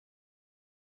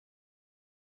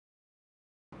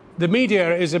The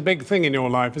media is a big thing in your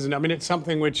life, isn't it? I mean, it's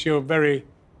something which you're very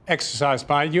exercised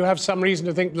by. You have some reason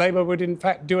to think Labour would, in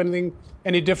fact, do anything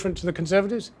any different to the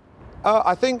Conservatives?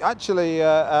 I think actually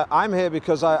I'm here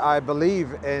because I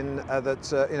believe in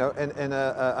in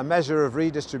a measure of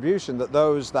redistribution, that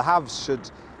the haves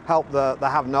should help the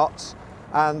have-nots,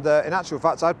 and in actual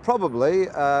fact I'd probably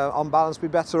on balance be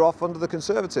better off under the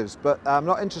Conservatives. But I'm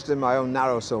not interested in my own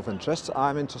narrow self-interest.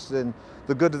 I'm interested in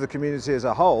the good of the community as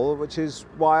a whole, which is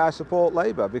why I support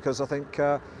Labour, because I think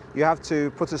you have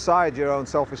to put aside your own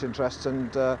selfish interests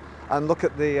and look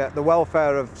at the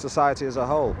welfare of society as a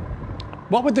whole.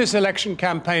 What would this election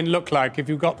campaign look like if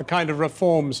you got the kind of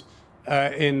reforms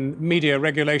in media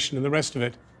regulation and the rest of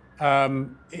it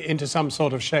into some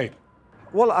sort of shape?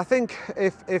 Well, I think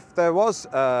if there was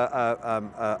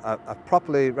a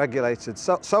properly regulated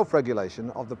self-regulation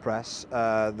of the press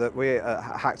that we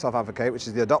Hacked Off advocate, which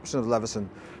is the adoption of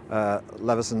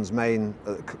Leveson's main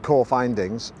core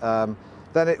findings,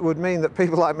 then it would mean that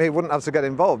people like me wouldn't have to get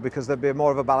involved, because there'd be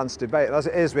more of a balanced debate. As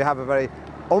it is, we have a very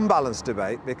unbalanced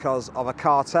debate because of a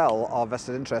cartel of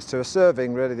vested interests who are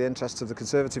serving really the interests of the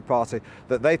Conservative Party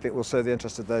that they think will serve the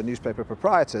interests of their newspaper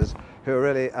proprietors, who are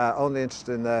really only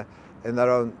interested in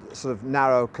their own sort of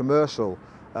narrow commercial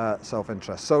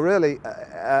self-interest. So really,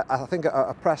 I think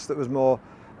a press that was more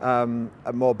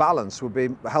balanced would be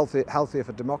healthier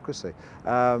for democracy.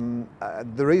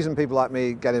 The reason people like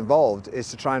me get involved is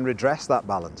to try and redress that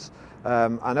balance.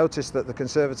 I noticed that the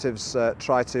Conservatives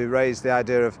try to raise the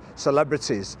idea of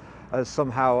celebrities as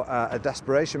somehow a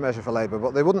desperation measure for Labour,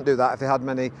 but they wouldn't do that if they had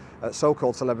many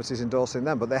so-called celebrities endorsing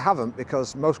them. But they haven't,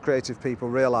 because most creative people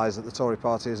realise that the Tory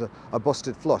party is a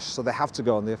busted flush, so they have to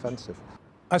go on the offensive.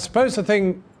 I suppose the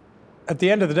thing at the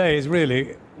end of the day is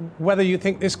really whether you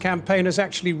think this campaign has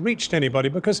actually reached anybody,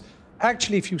 because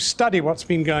actually if you study what's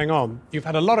been going on, you've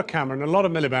had a lot of Cameron, a lot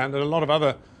of Miliband and a lot of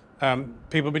other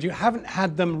people, but you haven't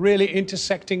had them really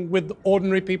intersecting with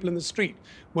ordinary people in the street.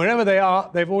 Wherever they are,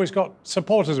 they've always got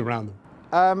supporters around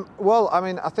them. Well, I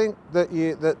mean, I think that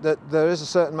there is a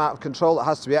certain amount of control that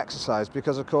has to be exercised,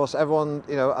 because, of course, everyone,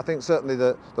 I think certainly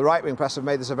the right-wing press have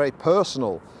made this a very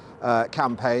personal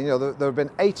campaign. There have been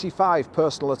 85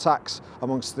 personal attacks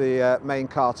amongst the main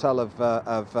cartel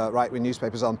of right-wing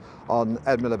newspapers on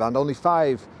Ed Miliband. Only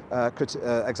 5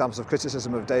 examples of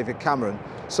criticism of David Cameron.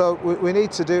 So we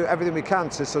need to do everything we can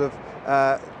to sort of,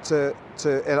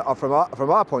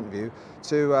 from our point of view,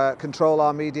 to control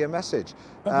our media message.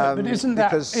 But isn't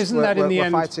that in the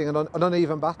end we're fighting an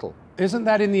uneven battle? Isn't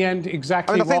that in the end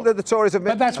exactly? I mean, I think that the Tories have.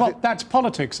 But that's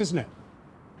politics, isn't it?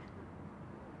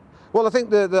 Well, I think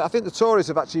the Tories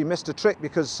have actually missed a trick,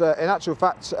 because in actual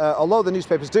fact, although the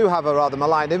newspapers do have a rather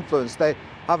malign influence, they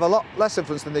have a lot less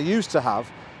influence than they used to have.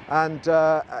 And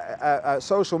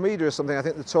social media is something I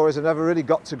think the Tories have never really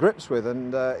got to grips with.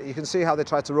 And you can see how they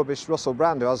tried to rubbish Russell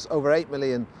Brand, who has over 8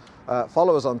 million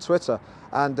followers on Twitter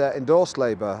and endorsed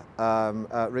Labour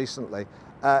recently.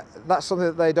 That's something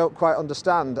that they don't quite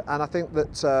understand, and I think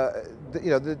that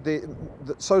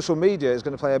the social media is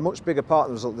going to play a much bigger part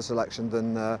in the result of this election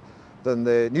than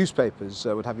the newspapers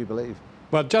would have you believe.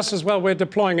 Well, just as well we're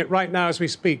deploying it right now as we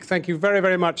speak. Thank you very,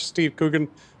 very much, Steve Coogan.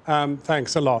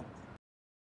 Thanks a lot.